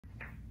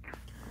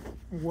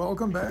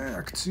Welcome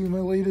back to my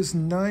latest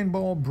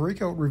 9-ball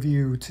breakout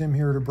review. Tim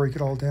here to break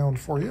it all down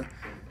for you.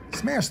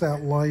 Smash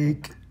that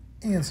like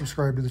and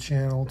subscribe to the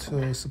channel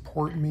to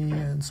support me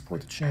and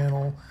support the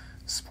channel,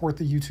 support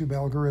the YouTube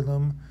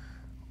algorithm,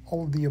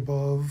 all of the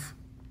above,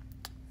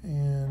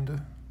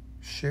 and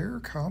share,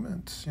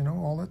 comment,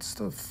 all that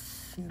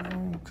stuff,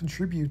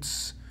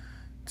 contributes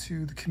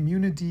to the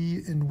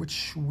community in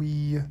which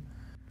we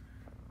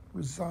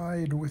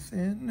reside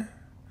within,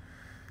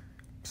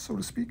 so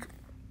to speak.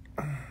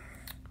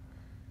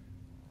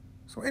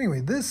 So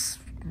anyway, this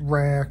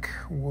rack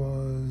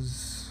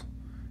was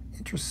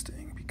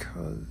interesting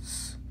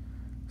because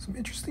some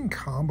interesting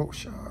combo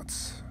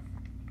shots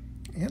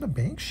and a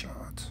bank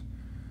shot.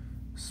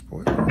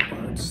 Spoiler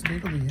alert, stay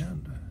to the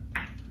end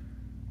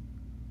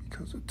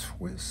because a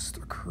twist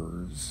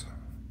occurs.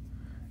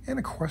 And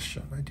a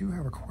question. I do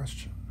have a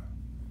question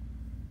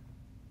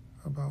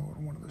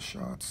about one of the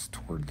shots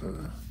toward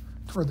the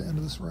end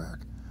of this rack.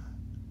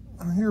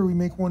 Here we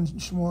make one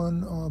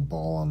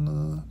ball on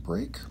the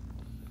break.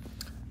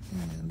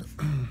 And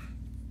I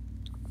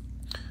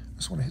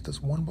just want to hit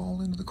this one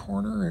ball into the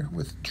corner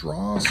with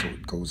draw so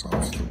it goes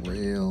off the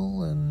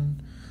rail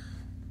and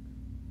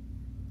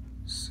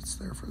sits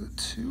there for the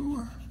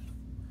 2.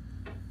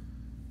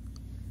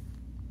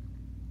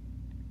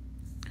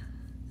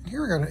 And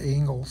here I got an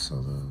angle,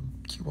 so the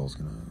cue ball is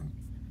going to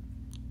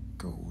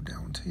go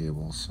down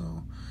table.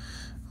 So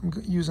I'm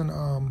using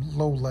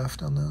low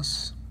left on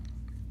this.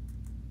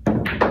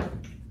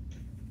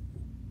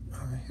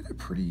 Hit it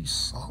pretty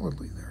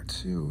solidly there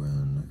too,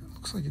 and it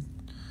looks like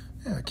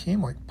it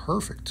came like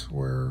perfect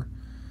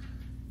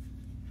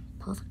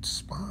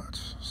spot.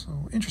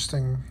 So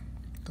interesting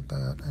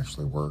that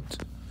actually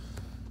worked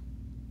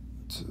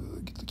to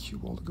get the cue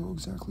ball to go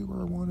exactly where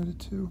I wanted it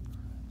to.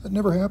 That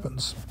never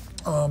happens.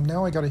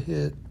 Now I got to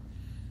hit.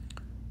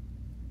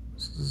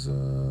 This is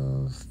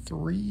a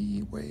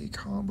 3-way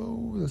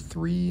combo. The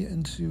 3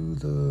 into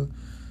the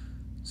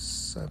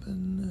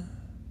 7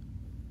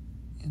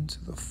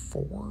 into the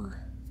 4.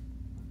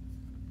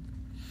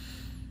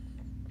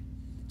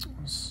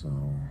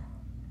 So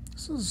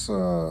this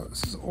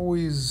is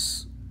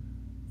always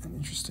an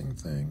interesting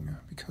thing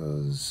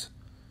because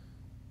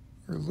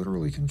you're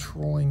literally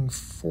controlling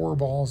 4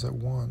 balls at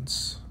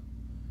once.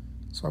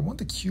 So I want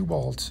the cue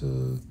ball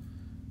to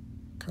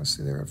kind of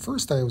stay there. At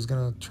first I was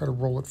going to try to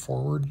roll it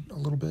forward a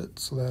little bit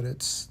so that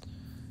it's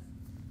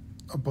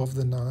above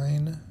the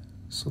 9,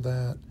 so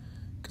that,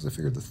 because I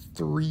figured the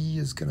 3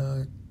 is going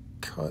to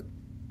cut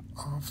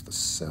off the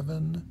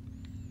 7.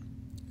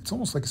 It's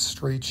almost like a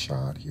straight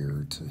shot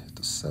here to hit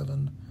the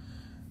 7.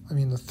 I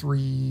mean the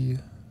 3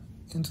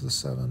 into the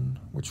 7,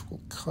 which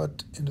will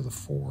cut into the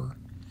 4.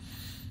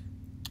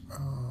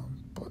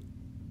 But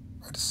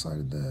I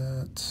decided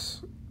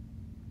that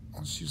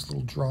I'll just use a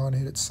little draw and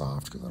hit it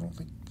soft because I don't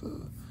think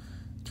the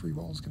 3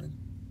 ball is going to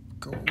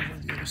go over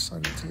the other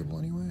side of the table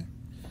anyway.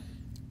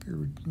 Figured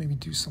we'd maybe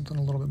do something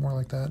a little bit more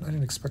like that. I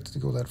didn't expect it to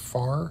go that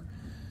far.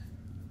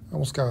 I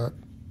almost got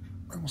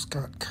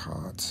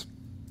caught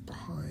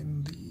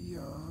behind the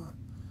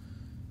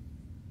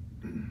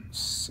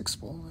 6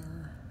 ball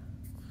there,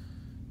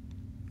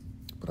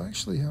 but I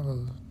actually have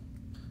a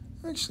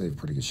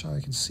pretty good shot. I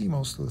can see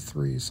most of the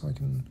 3, so I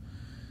can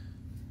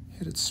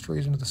hit it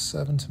straight into the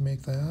 7 to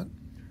make that.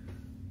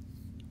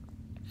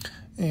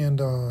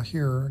 And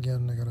here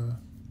again, I gotta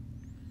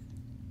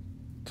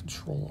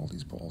control all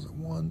these balls at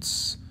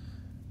once.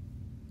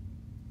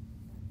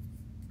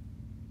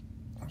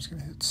 I'm just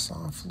gonna hit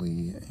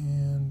softly,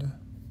 and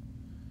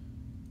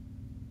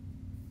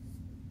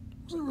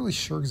wasn't really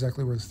sure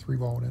exactly where the 3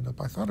 ball would end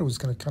up. I thought it was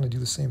going to kind of do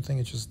the same thing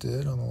it just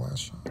did on the last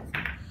shot.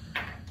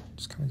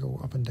 Just kind of go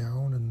up and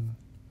down. And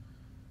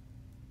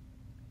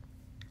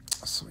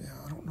so, yeah,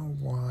 I don't know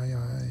why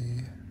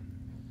I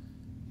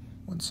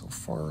went so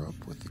far up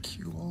with the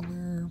cue ball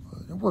there,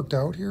 but it worked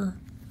out here.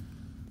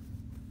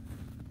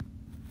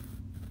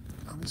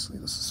 Obviously,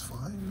 this is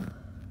fine.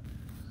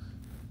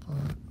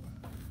 But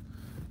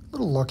a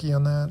little lucky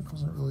on that. I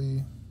wasn't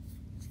really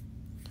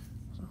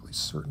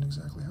certain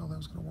exactly how that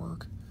was going to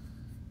work.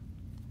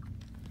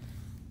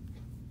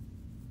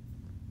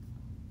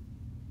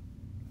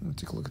 I'm going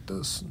to take a look at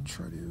this and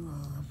try to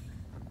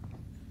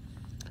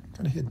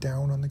kind of hit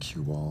down on the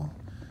cue ball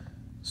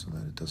so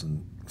that it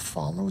doesn't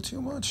follow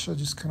too much. I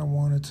just kind of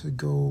want it to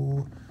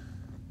go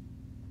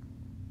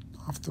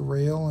off the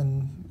rail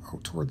and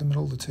out toward the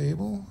middle of the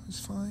table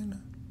is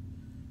fine.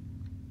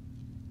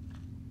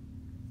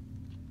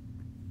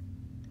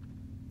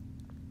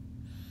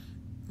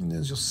 And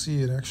as you'll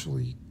see, it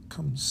actually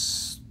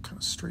comes kind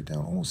of straight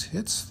down, almost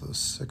hits the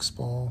 6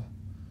 ball.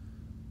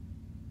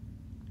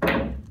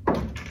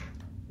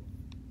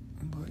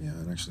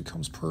 It actually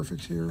comes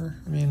perfect here.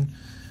 I mean,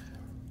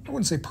 I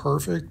wouldn't say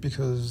perfect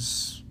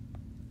because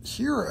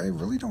here I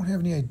really don't have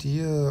any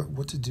idea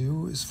what to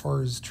do as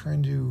far as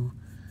trying to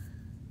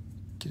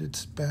get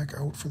it back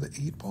out for the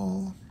 8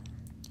 ball.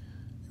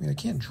 I mean, I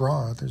can't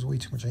draw it. There's way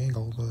too much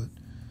angle, but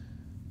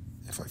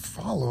if I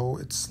follow,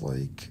 it's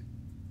like,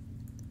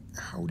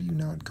 how do you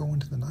not go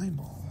into the 9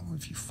 ball?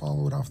 If you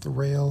follow it off the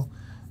rail,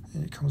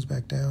 and it comes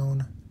back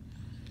down.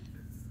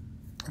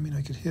 I mean,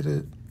 I could hit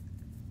it,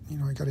 you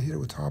know, I got to hit it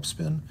with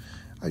topspin.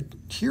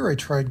 Here I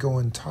tried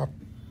going top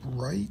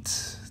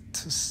right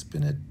to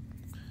spin it.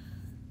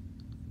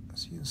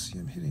 As you can see,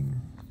 I'm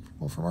hitting,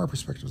 well, from our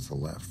perspective, it's the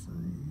left.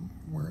 From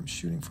where I'm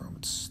shooting from,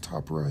 it's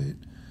top right.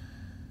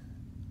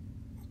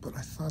 But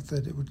I thought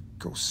that it would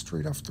go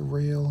straight off the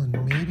rail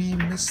and maybe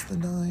miss the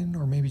 9,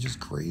 or maybe just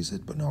graze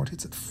it, but no, it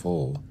hits it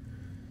full.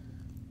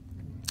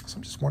 So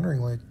I'm just wondering,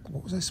 like,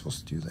 what was I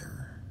supposed to do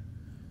there?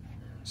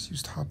 Just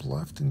use top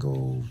left and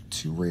go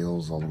 2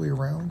 rails all the way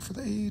around for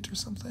the 8 or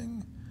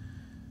something?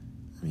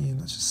 I mean,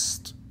 that's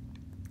just,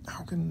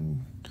 how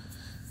can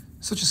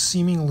such a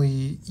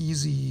seemingly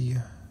easy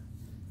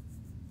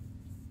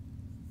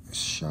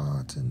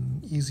shot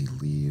and easy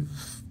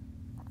leave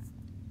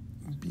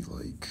be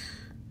like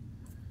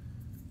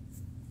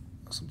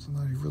something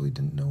that I really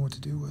didn't know what to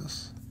do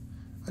with?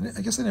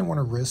 I guess I didn't want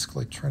to risk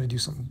like trying to do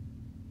something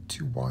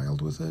too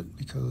wild with it,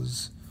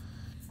 because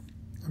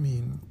I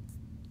mean,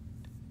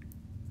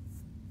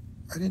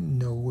 I didn't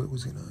know it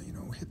was gonna, you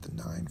know, hit the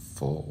 9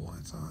 full.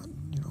 I thought,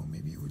 you know,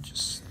 maybe it would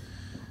just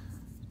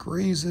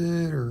graze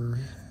it or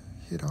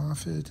hit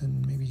off it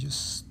and maybe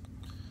just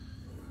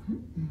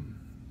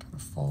kind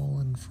of fall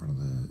in front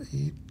of the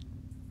 8,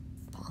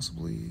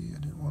 possibly. I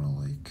didn't want to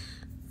like,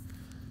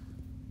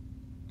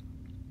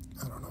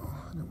 I don't know,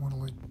 I didn't want to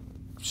like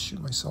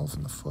shoot myself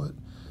in the foot.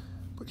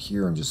 But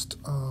here I'm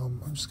just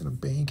gonna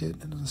bank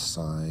it into the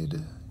side,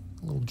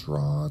 a little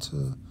draw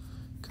to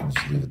kind of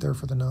just leave it there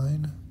for the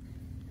 9.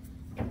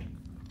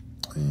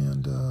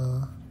 And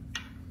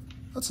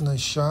that's a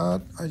nice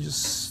shot.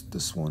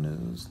 This one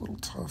is a little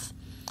tough.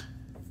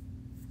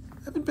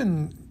 I haven't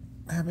been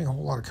having a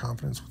whole lot of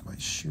confidence with my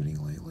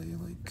shooting lately.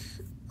 Like,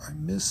 I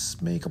miss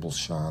makeable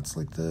shots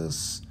like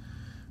this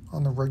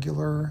on the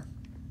regular,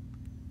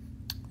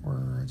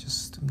 where I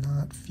just am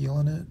not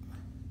feeling it.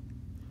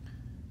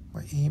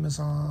 My aim is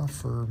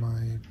off, or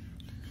my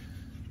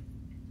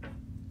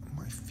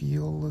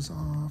feel is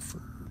off,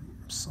 or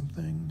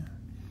something.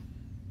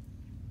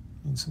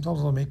 I mean,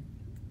 sometimes I'll make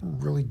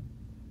really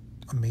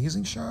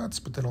amazing shots,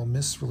 but then I'll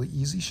miss really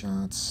easy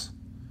shots.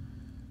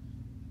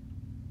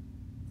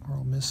 Or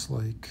I'll miss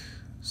like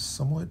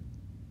somewhat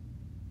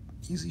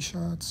easy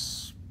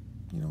shots,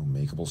 you know,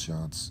 makeable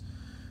shots.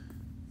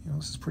 You know,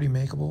 this is pretty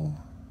makeable,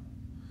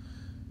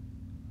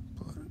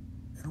 but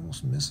it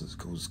almost misses,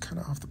 goes kind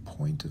of off the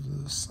point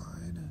of the side.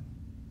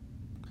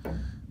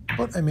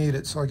 But I made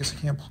it, so I guess I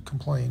can't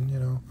complain, you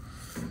know.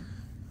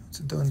 It's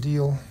a done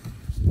deal.